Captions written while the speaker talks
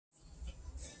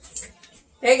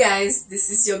Hey guys, this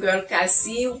is your girl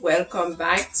Cassie. Welcome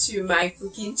back to my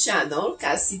cooking channel,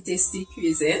 Cassie Tasty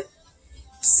Cuisine.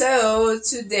 So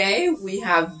today we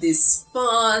have this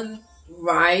fun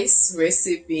rice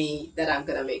recipe that I'm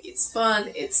gonna make. It's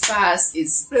fun, it's fast,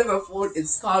 it's flavorful,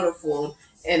 it's colorful,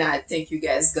 and I think you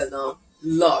guys gonna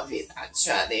love it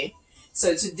actually.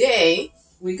 So today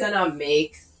we're gonna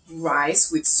make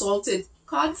rice with salted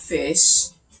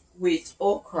codfish with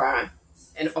okra,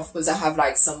 and of course I have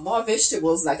like some more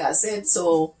vegetables like I said.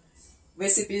 So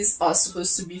recipes are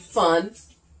supposed to be fun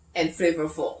and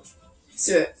flavorful.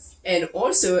 So, and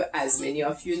also, as many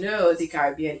of you know, the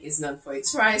Caribbean is known for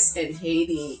its rice, and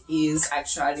Haiti is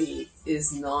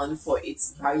known for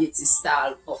its variety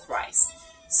style of rice.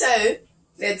 So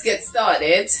let's get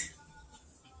started.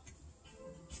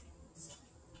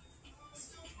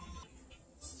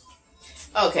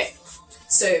 Okay,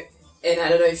 so, and I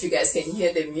don't know if you guys can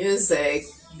hear the music.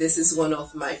 This is one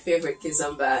of my favorite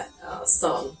Kizomba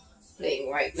song playing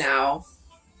right now.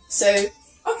 So,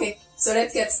 okay, so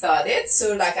let's get started.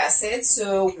 So like I said,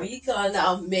 so we're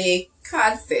gonna make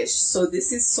codfish. So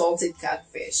this is salted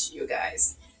codfish, you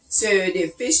guys. So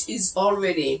the fish is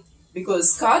already,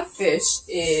 because codfish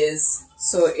is,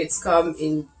 so it's come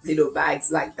in little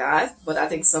bags like that, but I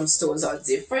think some stores are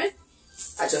different.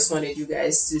 I just wanted you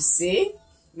guys to see,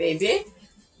 maybe.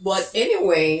 But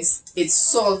anyways, it's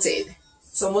salted.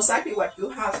 So most likely what you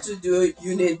have to do,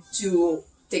 you need to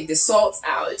take the salt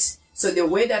out. So the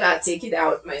way that I take it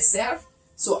out myself,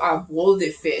 so I boil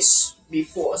the fish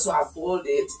before. So I boiled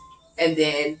it and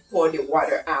then pour the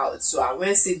water out. So I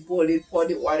rinse it, boil it, pour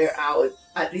the water out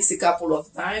at least a couple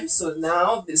of times. So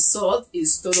now the salt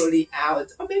is totally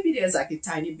out. Or maybe there's like a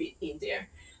tiny bit in there.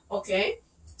 Okay.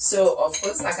 So of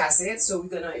course, like I said, so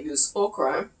we're gonna use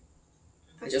okra.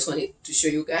 I just wanted to show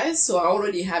you guys. So I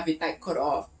already have it like cut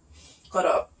up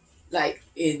like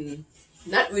in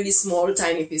not really small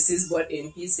tiny pieces, but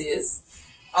in pieces.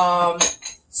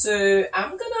 So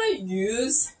I'm gonna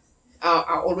use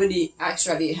I already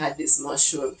actually had this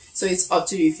mushroom, so it's up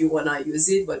to you if you wanna use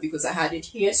it, but because I had it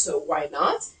here, so why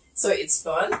not? So it's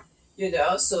fun, you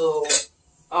know. So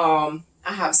I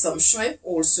have some shrimp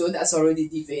also that's already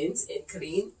deveined and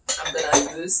clean.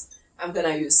 I'm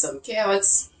gonna use some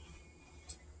carrots.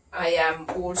 I am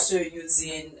also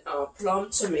using plum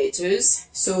tomatoes.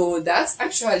 So that's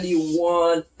actually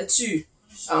two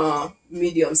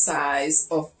medium size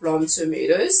of plum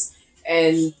tomatoes,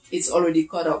 and it's already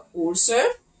cut up also.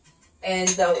 And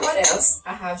what else?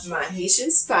 I have my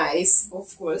Haitian spice,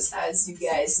 of course, as you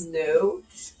guys know.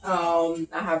 I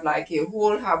have like a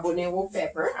whole habanero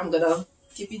pepper. I'm gonna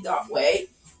keep it that way.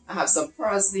 I have some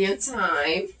parsley and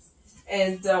thyme.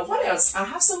 And what else? I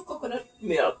have some coconut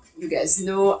milk. You guys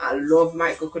know I love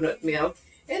my coconut milk,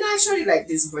 and I actually like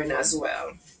this brand as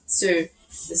well. So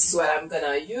this is what I'm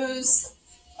gonna use.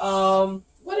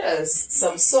 What else?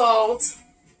 Some salt.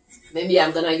 Maybe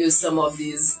I'm gonna use some of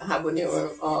these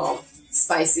habanero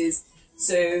spices.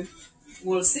 So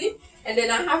we'll see. And then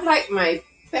I have like my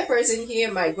peppers in here,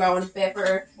 my ground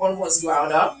pepper almost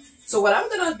ground up. So what I'm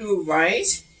gonna do, right?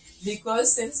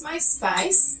 Because since my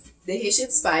spice, the Haitian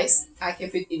spice, I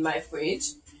keep it in my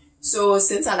fridge. So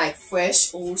since I like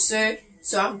fresh also,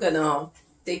 so I'm gonna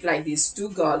take like these two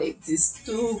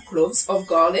cloves of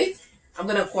garlic. I'm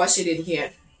gonna crush it in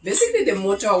here. Basically the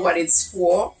motor, what it's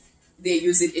for, they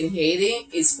use it in Haiti,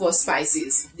 is for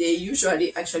spices. They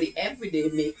usually actually every day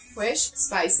make fresh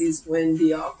spices when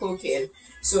they are cooking.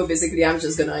 So basically I'm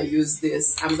just gonna use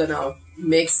this. I'm gonna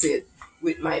mix it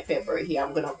with my pepper here.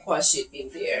 I'm gonna crush it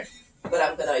in there. But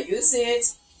I'm gonna use it.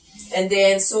 And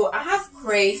then, so I have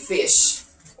crayfish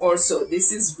also.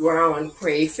 This is ground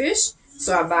crayfish.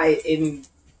 So I buy it in,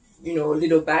 you know,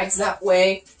 little bags that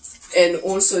way. And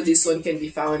also this one can be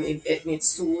found in ethnic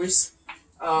stores.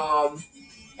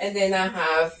 And then I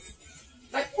have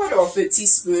like quarter of a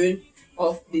teaspoon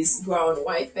of this ground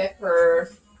white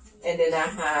pepper. And then I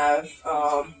have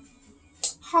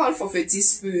half of a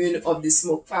teaspoon of the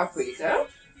smoked paprika.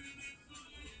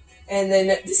 And then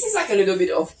this is like a little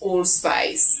bit of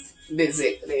allspice,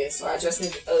 basically. So I just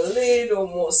need a little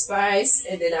more spice.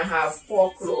 And then I have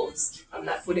 4 cloves. I'm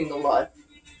not putting a lot.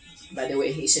 By the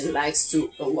way, Haitian likes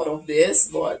a lot of this,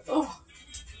 but oh,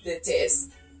 the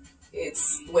taste,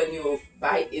 it's when you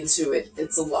bite into it,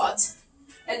 it's a lot.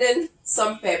 And then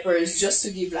some peppers just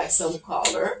to give like some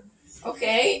color.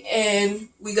 Okay, and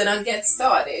we're gonna get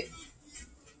started.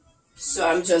 So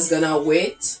I'm just gonna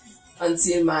wait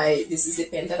until this is the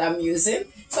pen that I'm using.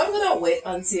 So I'm gonna wait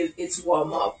until it's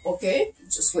warm up, okay?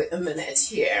 Just wait a minute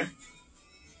here.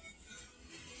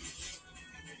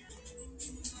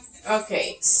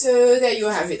 Okay, so there you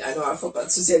have it. I know I forgot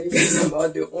to tell you guys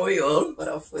about the oil, but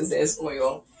of course there's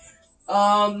oil.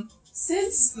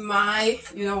 Since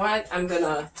you know what, I'm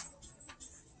gonna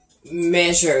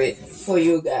measure it for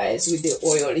you guys with the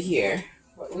oil here.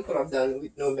 What we could have done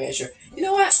with no measure. You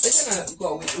know what, we're gonna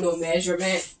go with no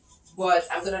measurement, but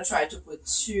I'm gonna try to put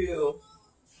two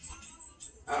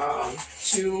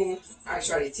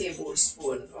actually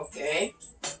tablespoons, okay,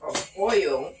 of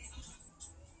oil.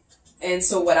 And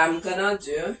so what I'm gonna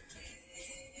do,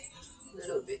 a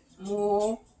little bit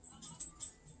more.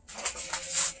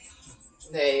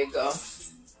 There you go.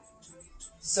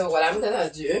 So what I'm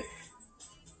gonna do,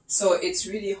 so it's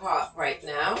really hot right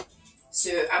now,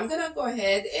 so I'm gonna go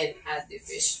ahead and add the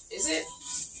fish. Is it?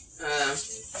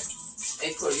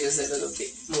 I could use a little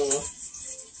bit more.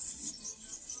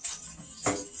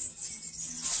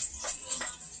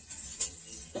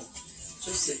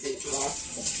 Just a bit more.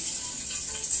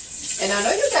 And I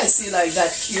know you can see like that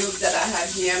cube that I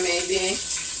have here, maybe.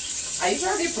 I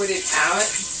usually put it out,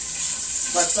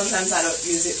 but sometimes I don't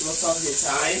use it most of the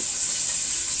time.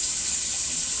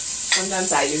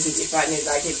 Sometimes I use it if I need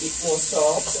like a bit more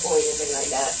salt or anything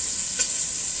like that.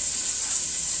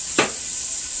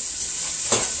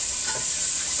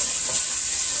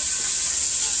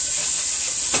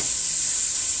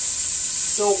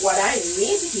 So what I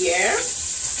need here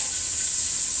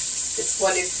is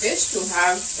for the fish to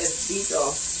have a bit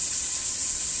of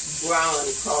brown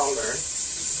color.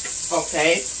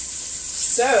 Okay,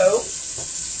 so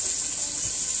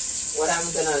what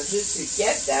I'm gonna do to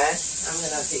get that, I'm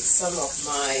gonna take some of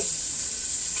my, a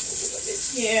little bit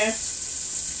here,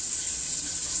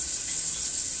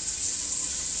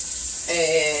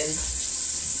 and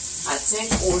I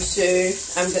think also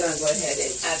I'm gonna go ahead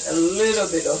and add a little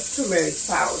bit of turmeric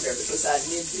powder because I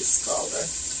need this color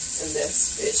in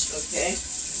this fish, okay?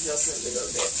 Just a little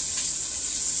bit.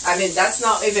 I mean, that's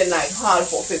not even like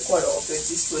half of a quarter of a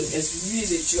teaspoon. It's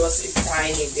really just a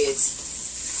tiny bit.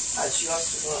 I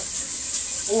just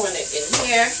want it in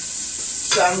here.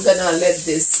 So I'm gonna let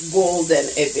this golden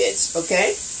a bit,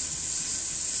 okay?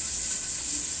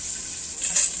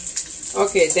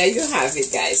 Okay, there you have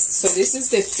it, guys. So this is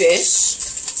the fish,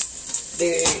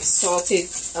 the salted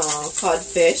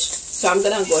codfish. So I'm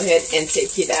gonna go ahead and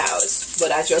take it out,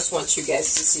 but I just want you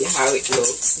guys to see how it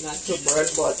looks. Not too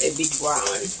burnt, but a bit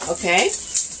brown, okay?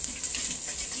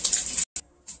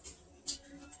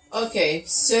 Okay,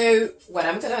 so what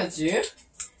I'm gonna do,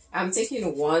 I'm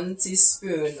taking 1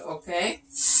 teaspoon, okay,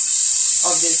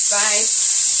 of the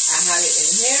spice. I have it in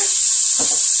here.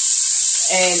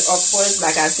 And of course,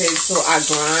 like I said, so I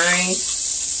grind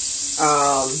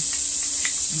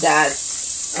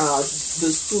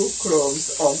those 2 cloves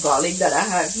of garlic that I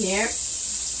have here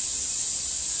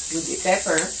with the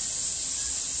pepper.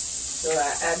 So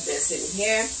I add this in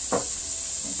here.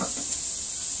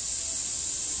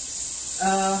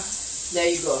 There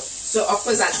you go. So of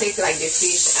course I take like the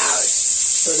fish out.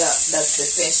 So that's the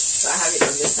fish. So I have it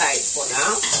on the side for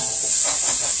now.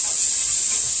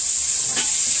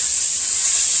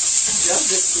 Just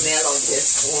the smell of this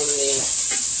only.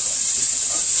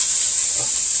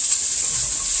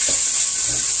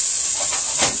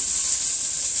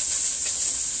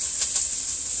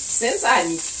 Since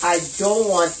I don't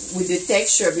want with the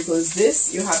texture, because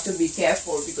this you have to be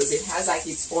careful because it has like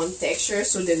its own texture,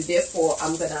 so then therefore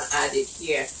I'm gonna add it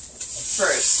here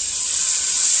first.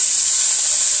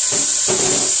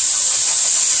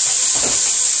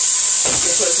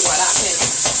 Because what happened,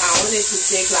 I wanted to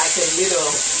take like a little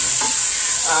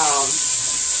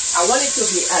I want it to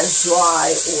be as dry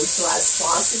also as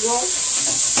possible.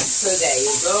 So there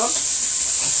you go.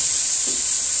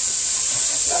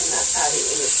 I'm not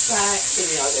adding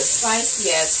any other spice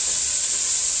yet.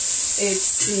 It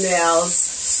smells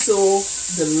so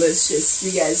delicious.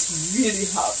 You guys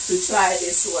really have to try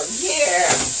this one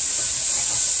here.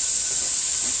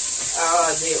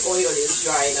 The oil is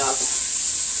drying up.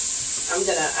 I'm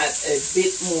gonna add a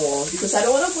bit more because I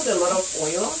don't want to put a lot of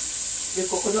oil. The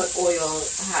coconut oil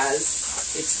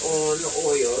has its own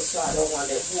oil, so I don't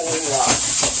want a whole lot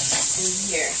in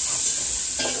here.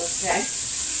 Okay.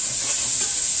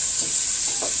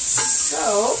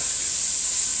 So,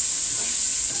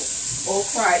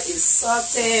 okra is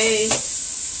sauteed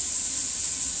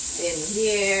in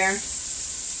here.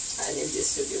 I need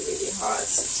this to be really hot.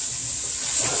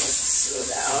 Slow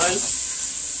down.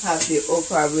 Have the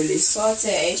okra really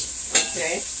sauteed.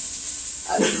 Okay.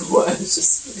 I don't know why I'm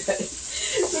just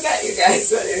look at you guys,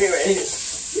 but anyway,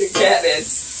 you get it.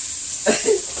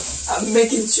 I'm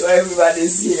making sure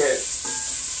everybody's here.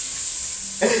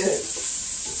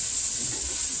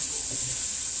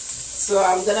 So So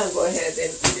I'm gonna go ahead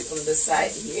and put it on the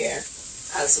side here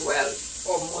as well,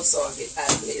 or most of it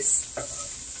at least.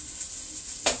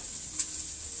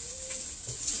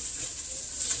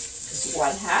 Because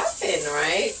what happened,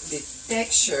 right? The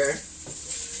texture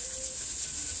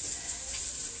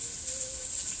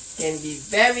can be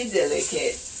very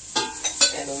delicate,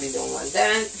 and we don't want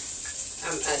that.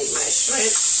 I'm adding my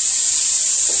shrimp.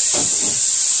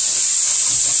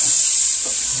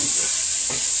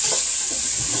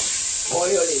 Oil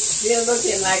is still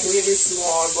looking like really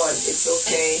small, but it's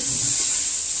okay.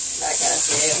 Like I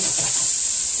said,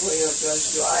 oil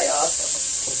just dry up.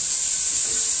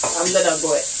 I'm gonna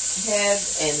go ahead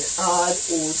and add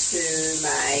also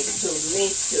my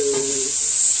tomatoes.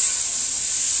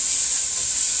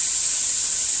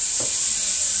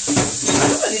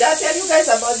 Did I tell you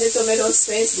guys about the tomato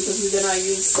paste? Because we're gonna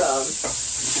use some.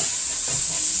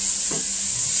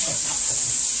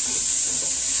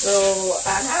 So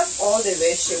I have all the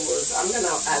vegetables. I'm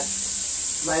gonna add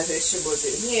my vegetables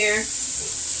in here.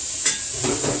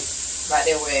 By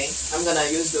the way, I'm gonna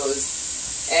use those,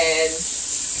 and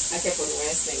I kept on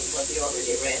resting, but they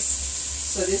already rest.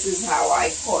 So this is how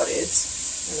I cut it,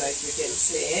 like you can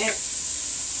see it.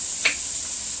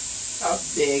 How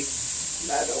big,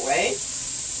 by the way.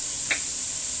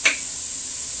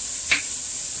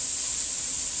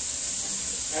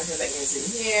 Everything is in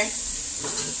here.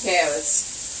 Carrots.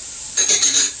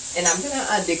 And I'm gonna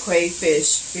add the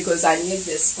crayfish because I need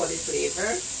this for the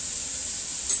flavor.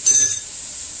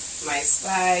 My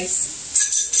spice,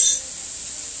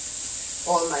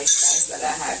 all my spice that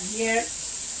I have here,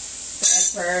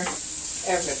 pepper,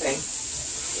 everything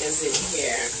is in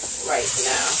here right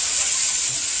now.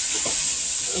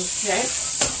 Okay.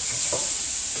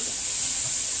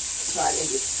 So I need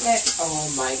to flip. Oh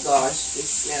my gosh, it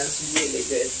smells really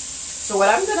good. So what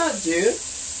I'm gonna do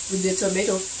with the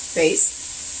tomato paste,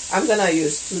 I'm gonna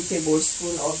use 2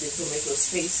 tablespoons of the tomato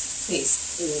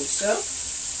paste also.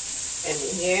 And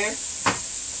here,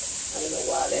 I don't know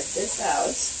why I left this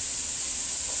out.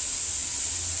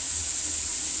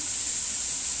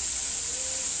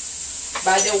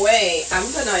 By the way,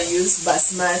 I'm gonna use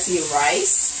basmati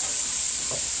rice,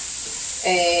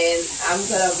 and I'm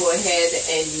gonna go ahead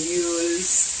and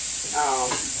use.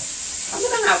 I'm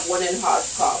gonna have 1.5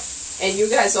 cup. And you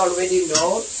guys already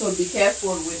know, so be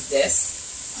careful with this.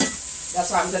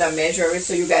 That's why I'm gonna measure it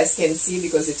so you guys can see,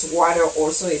 because it's water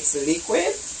also, it's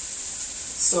liquid.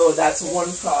 So that's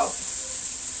 1 cup.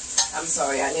 I'm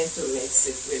sorry, I need to mix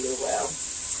it really well.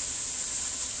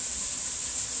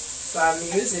 So I'm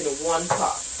using 1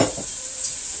 cup.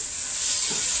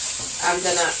 I'm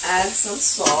gonna add some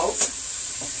salt.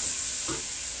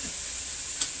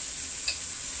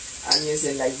 I'm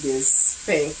using like this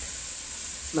pink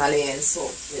Malayan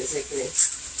salt, basically.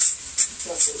 Just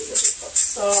a little bit of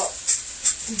salt.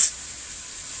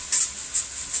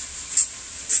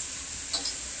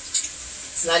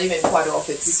 It's not even 1/4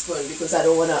 teaspoon because I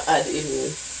don't want to add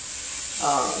any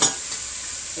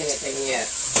anything yet,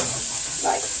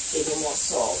 like any more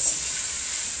salt.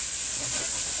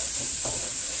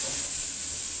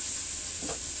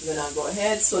 I'm gonna go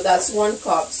ahead. So that's 1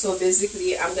 cup. So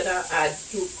basically, I'm gonna add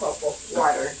 2 cups of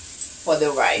water for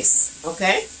the rice.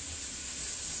 Okay.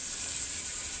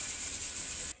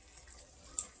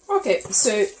 Okay.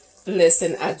 So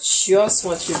listen, I just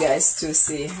want you guys to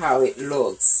see how it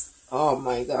looks. Oh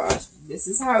my gosh, this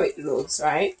is how it looks,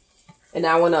 right? And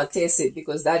I want to taste it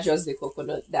because that's just the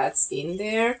coconut that's in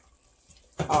there.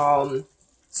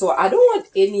 So I don't want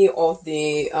any of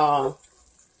the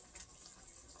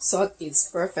salt is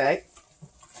perfect.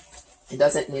 It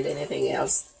doesn't need anything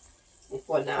else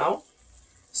for now.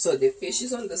 So the fish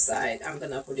is on the side. I'm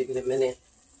gonna put it in a minute,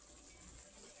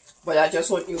 but I just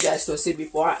want you guys to see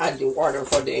before I add the water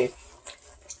for the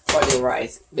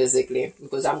rice, basically,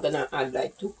 because I'm gonna add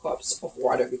like 2 cups of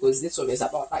water, because this one is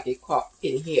about like 1 cup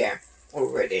in here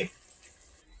already.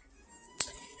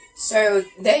 So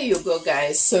there you go,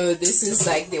 guys. So this is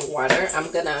like the water.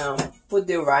 I'm gonna put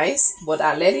the rice, but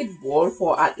I let it boil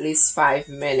for at least 5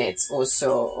 minutes or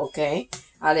so. Okay,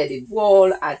 I let it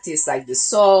boil. I taste like the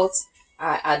salt.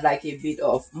 I add like a bit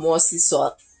of mossy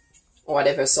salt or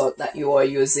whatever salt that you are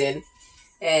using.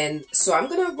 And so I'm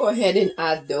gonna go ahead and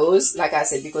add those, like I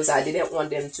said, because I didn't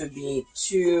want them to be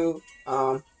too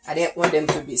I didn't want them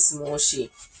to be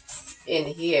smushy in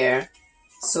here.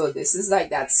 So this is like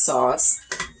that sauce,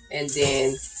 and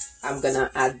then I'm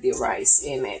gonna add the rice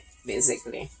in it,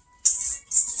 basically.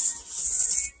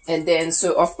 And then,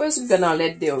 so of course we're gonna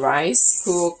let the rice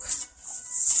cook.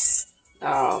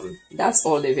 That's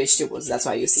all the vegetables, that's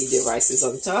why you see the rice is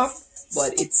on top,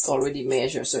 but it's already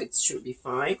measured, so it should be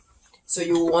fine. So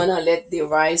you want to let the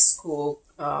rice cook,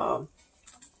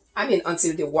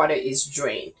 until the water is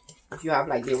drained. If you have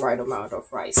like the right amount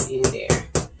of rice in there.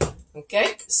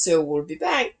 Okay, so we'll be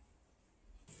back.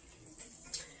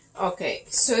 Okay,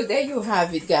 so there you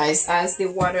have it, guys. As the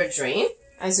water drain,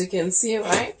 as you can see,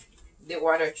 right, the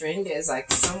water drain, there's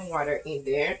like some water in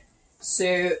there.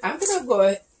 So I'm gonna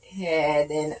go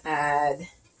ahead and add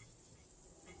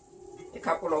a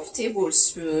couple of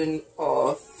tablespoons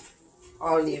of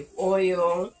olive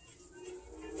oil,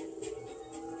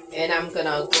 and I'm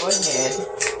gonna go ahead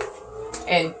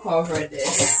and cover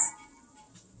this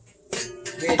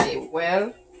really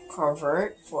well,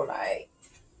 covered for like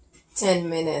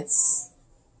 10 minutes,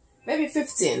 maybe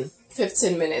 15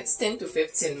 minutes, 10 to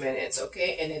 15 minutes.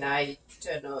 Okay, and then I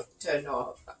turn the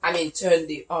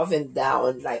oven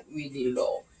down like really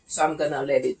low. So I'm gonna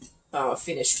let it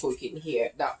finish cooking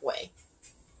here that way.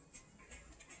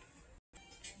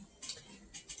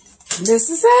 This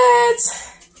is it.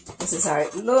 This is how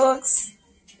it looks.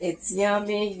 It's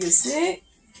yummy. You see,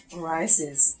 rice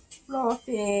is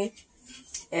fluffy.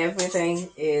 Everything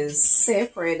is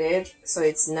separated, so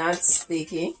it's not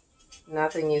sticky.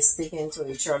 Nothing is sticking to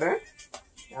each other.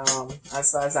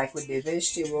 As far as like with the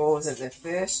vegetables and the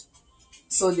fish.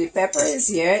 So the pepper is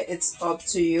here. It's up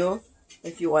to you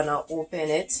if you wanna open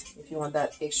it, if you want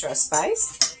that extra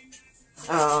spice.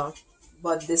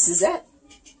 But this is it.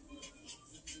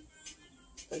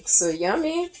 Looks so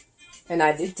yummy, and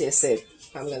I did taste it.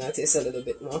 I'm gonna taste a little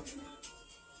bit more.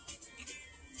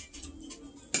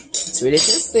 It's really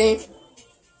tasty.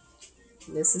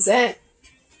 This is it.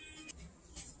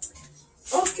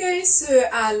 Okay, so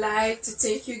I'd like to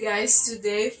thank you guys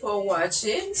today for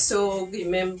watching. So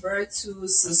remember to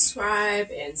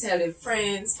subscribe and tell your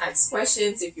friends, ask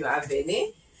questions if you have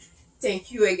any.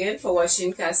 Thank you again for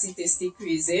watching Cassie Tasty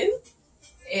Cuisine.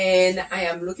 And I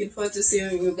am looking forward to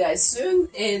seeing you guys soon.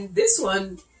 And this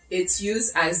one, it's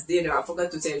used as dinner. I forgot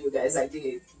to tell you guys, like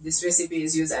this recipe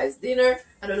is used as dinner.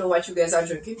 I don't know what you guys are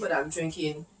drinking, but I'm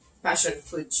drinking passion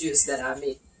fruit juice that I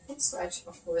made from scratch,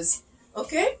 of course.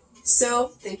 Okay, so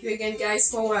thank you again,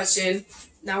 guys, for watching.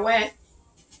 Now,